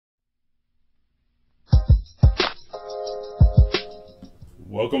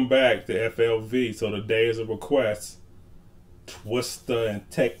Welcome back to FLV. So today is a request. Twista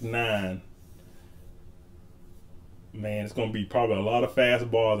Tech N9ne. Man, it's gonna be probably a lot of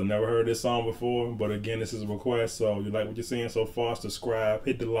fast bars. I've never heard this song before, but again, this is a request. So you like what you're seeing so far, subscribe,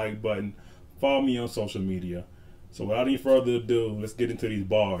 hit the like button, follow me on social media. So without any further ado, let's get into these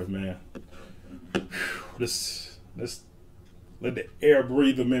bars, man. Let's let the air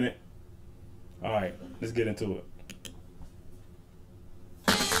breathe a minute. All right, let's get into it.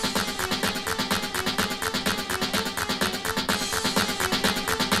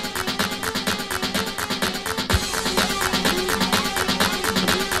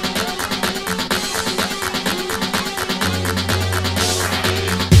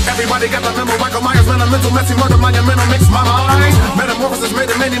 Everybody got the memo, Michael Myers, man, a mental, messy, murder, monumental, mix my mind. Metamorphosis made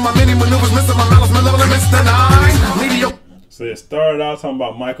many, my many maneuvers, missing my malice, my level, and missed the nine. Mediocre. So it started out talking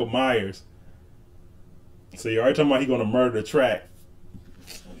about Michael Myers. So you're already talking about he's gonna murder the track.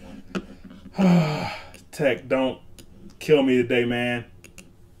 Tech, don't kill me today, man.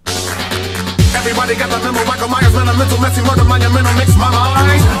 Everybody got the memo, Michael Myers, man, a mental, messy, murder, monumental, mix my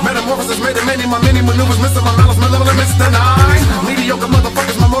mind. Metamorphosis made many, my many maneuvers, missing my malice, my level, and missed the nine. Mediocre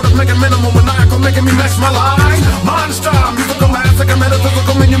motherfuckers, my motives making minimal, maniacal, making me mesh my line. Monster, musical, massive,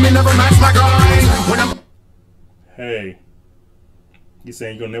 metaphysical, menu, me never match my grind. When I'm Hey, he's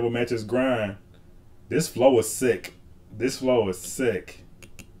saying you're gonna never match his grind. This flow is sick. This flow is sick.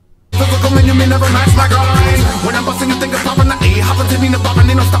 Physical menu, me never match my grind. When I'm busting, you think it's popping the E. Hopping to me, no popping,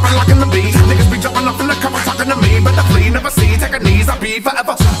 ain't no stopping, locking the B. Niggas be jumping up in the cover, talking to me, but the flea never see. Take a knees, I be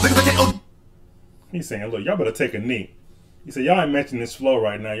forever. Look at the K.O. He's saying, look, y'all better take a knee. He said, y'all ain't matching this flow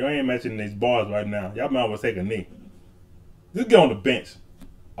right now. Y'all ain't matching these bars right now. Y'all might as well take a knee. Just get on the bench.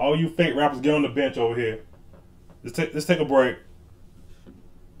 All you fake rappers, get on the bench over here. Let's take a break.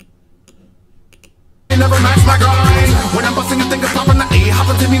 Never match my grind. When I'm busting, you think it's popping the E.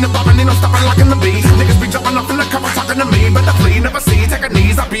 Hopping to me, no popping, ain't no stopping, locking the B. Niggas be jumping up in the cover, talking to me, but the flea never see. Take a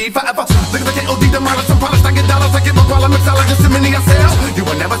knees, I be forever. Look at the K.O.D. demolished, some polished, I get dollars, I give a ball, I'm mixologist, and mini I sell. You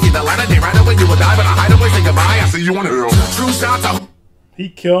will never see the light of day, right away you will die, but I hide away, say goodbye, I see you in hell. True shots out.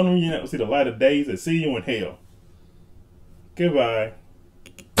 He killed him, you never see the light of days, and see you in hell. Goodbye.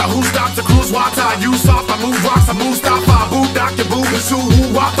 Who stops the cruise water? You soft, I move rocks, I move stop, I boo doctor, boo,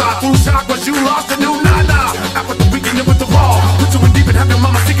 who water. Through shock, but you lost the new nana. After the weekend, it with the raw. Put you in deep and have your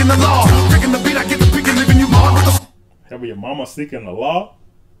mama seeking the law. Breaking the beat, I get the peak and leaving you marred with the. Have your mama seeking the law?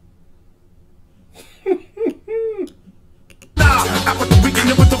 Nah, after the weekend,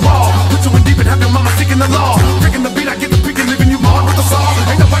 it with the raw. Put you in deep and have your mama seeking the law. Breaking the beat, I get the peak and leaving you marred with the saw.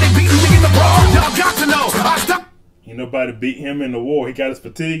 Ain't nobody beating me in the brawl. Y'all got to know, I stop. Ain't nobody beat him in the war. He got his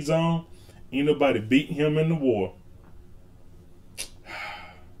fatigues on. Ain't nobody beating him in the war.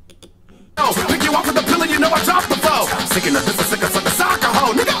 Pick you up with the pillar, you know I dropped the foe. Sicking of this, a sick of sucker soccer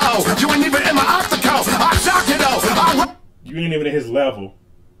hoe. Nigga, oh, you ain't even in my optical. I shock it, oh. You ain't even at his level.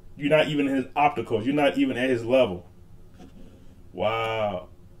 You're not even in his opticals. You're not even at his level. Wow.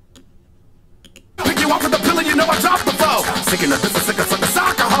 Pick you up with the pillar, you know I dropped the foe. Sicking of this, a sick of sucker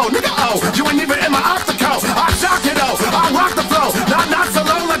soccer hoe. Nigga, oh, you ain't even in my optical. I shock it, oh. I rock the flow. Not so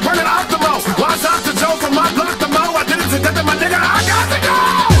low, like burning off the mo. Watch out to Joe from my block the mo. I did it to death to my nigga. I got to go.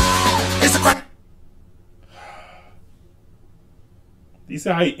 It's a crack. You see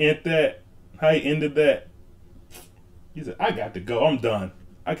how he ended that? How he ended that? He said, I got to go. I'm done.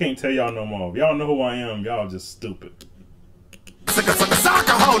 I can't tell y'all no more. If y'all know who I am, y'all just stupid. Sick of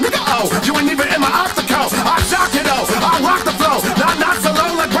soccer hoe, nigga, oh. You ain't even in my optical. I shock it, oh. I rock the flow. Not so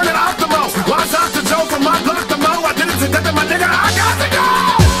low, like burning off the mo. Watch out to Joe from my block the mo. I did it to death to my nigga. I got to go.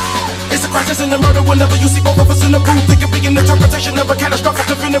 It's a crisis and a murder whenever you see both of us in the booth. It could be an interpretation of a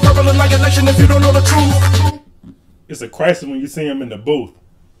catastrophic event, verbal annihilation if you don't know the truth. It's a crisis when you see him in the booth.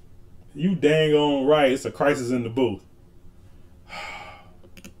 You dang on right. It's a crisis in the booth.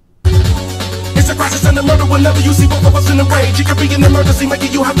 It's a crisis and a murder whenever you see both of us in the rage. It could be an emergency,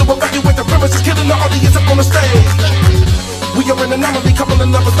 making you have to evacuate the premises, killing the audience up on the stage. We are an anomaly,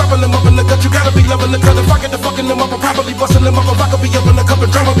 coupling up and stopping them up in the gut. You gotta be loving the cut. If I get to fucking them up, I'm probably busting them up. If I could be up in the cup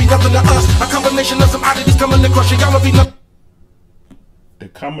and drama be nothing to us. A combination of some oddities coming to crush. You gotta be nothing. The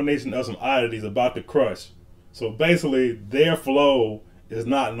combination of some oddities about to crush. So basically, their flow is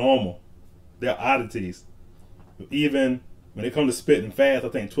not normal. They're oddities. Even when it comes to spitting fast, I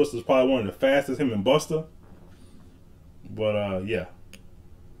think Twista's probably one of the fastest, him and Busta. But yeah,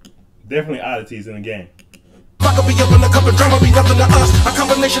 definitely oddities in the game. I could be up in the cup and drama be nothing to us. A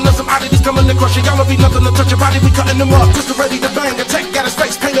combination of some oddities coming to crush. You gotta be nothing to touch your body. We cutting them up. Twista ready to bang. A Tech got his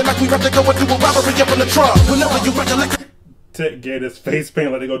face painted like we about to go and do a robbery up in the truck. Whenever you recollect. Tech get his face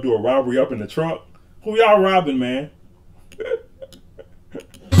painted like they go do a robbery up in the truck. Who y'all robbing, man?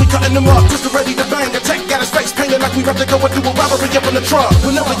 cutting them up, just ready to bang. Attack got his face painted like we about to go and do a robbery up in the truck.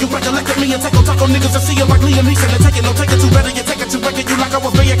 Whenever you recollect at me and take on niggas, I see you like Liam Neeson and take it, no take it too better. You take it too record, you like I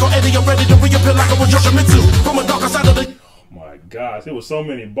was Bayek or Eddie. I'm ready to reappear like I was Yoshimitsu from a darker side of the. Oh my gosh, it was so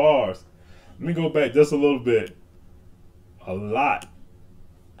many bars. Let me go back just a little bit. A lot.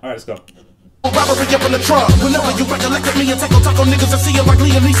 All right, let's go. Robbery up in the truck. Whenever you recollect at me and take on niggas, I see you like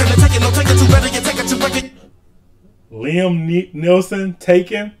Liam Neeson and take it, no take it too better. You take it too record. Liam Neeson,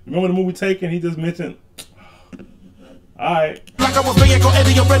 Taken. Remember the movie Taken? He just mentioned. Alright. Like I was Bayek or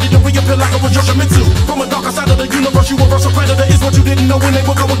Eddie, I'm ready to reappear like I was Yoshimitsu from a darker side of the universe. You were a predator is what you didn't know when they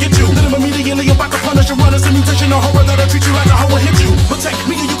would go and get you. Then I'm immediately about to punish and run. It's a mutation of horror that'll treat you like a hoe and hit you. Protect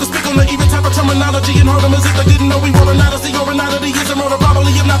me and you can speak on the even type of terminology and hurt them as if they didn't know we were an odyssey or an oddity. Is a murder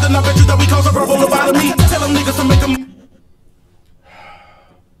probably. If not, then I bet you that we cause a verbal lobotomy. Tell them niggas to make them.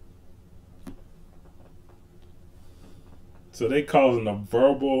 So they causing a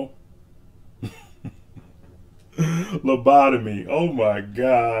verbal lobotomy. Oh my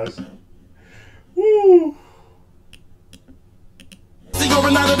gosh. Woo. See, you're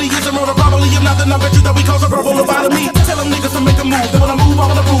an oddity, is a murder probably. If not, then I bet you that we cause a verbal lobotomy. Tell them niggas to make a move. Then when I move, I'm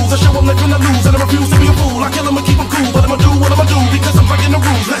gonna bruise. I show them they're gonna lose. And I refuse to be a fool. I kill them and keep them cool. But I'ma do what I'ma do because I'm breaking the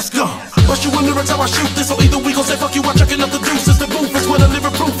rules. Let's go. Bust you in lyrics how I shoot this. So either we gon' say fuck you, I'm checking up the deuces. The booth is where the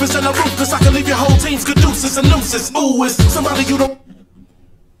living proof is. And the ruthless, I can leave your whole team's caduceus and nooses. Ooh, it's somebody you don't.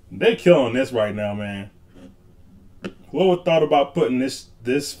 They killing this right now, man. Whoever thought about putting this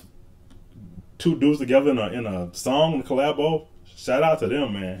two dudes together in a song, a collabo? Shout out to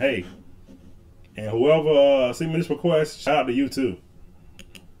them, man. Hey, and whoever sent me this request, shout out to you too.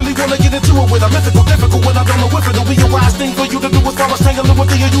 Really wanna get into it with a mythical, difficult when I don't know if it'll be a wise thing for you to do as far as tangling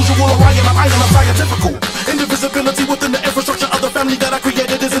with the unusual Orion. I'm iron, I'm scientifical. Indivisibility within the infrastructure of the family that I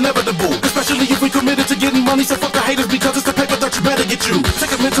created is inevitable. Especially if we committed to getting money, so fuck the haters because it's the paper that you better get you.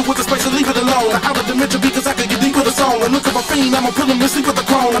 Take a mental with the space and leave it alone. Out of dimension because I can get deep with a song. And look at my fiend, I'ma pull him and sleep with the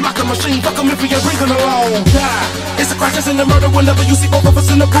clone. I'm not the machine, fuck him if he ain't breathing alone. Yeah, it's a crisis in the murder whenever you see both of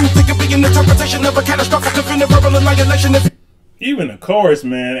us in the booth. It could be an interpretation of a catastrophic event, verbal annihilation. Even the chorus,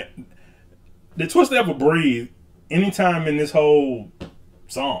 man. Did Twista ever breathe anytime in this whole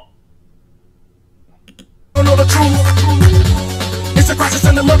song? I don't know the truth. It's a crisis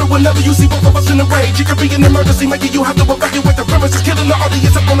and a murder whenever you see both of us in the rage. It could be an emergency, making you have to evacuate the premises, killing the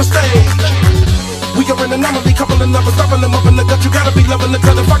audience up on the stage. We are an anomaly, coupling up and stopping them up in the gut. You gotta be loving the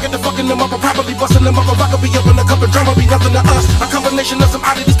cut. If I get to fucking them up, I'm probably busting them up. If I could be up in the cup and drama, be nothing to us. A combination of some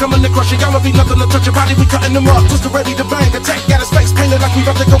oddities coming to crush. You gotta be nothing to touch your body. We cutting them up, just ready to bang. Attack got his face painted like we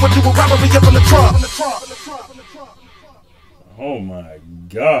about to go and do a robbery up in the truck. Oh my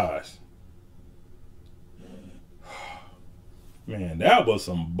gosh. Man, that was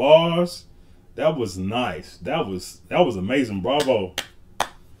some bars. That was nice. That was amazing. Bravo.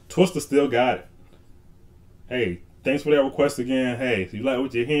 Twista still got it. Hey, thanks for that request again. Hey, if you like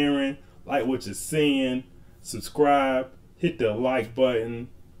what you're hearing, like what you're seeing, subscribe, hit the like button,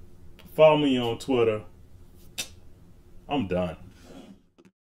 follow me on Twitter. I'm done.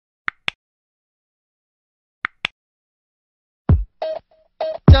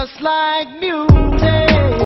 Just like music.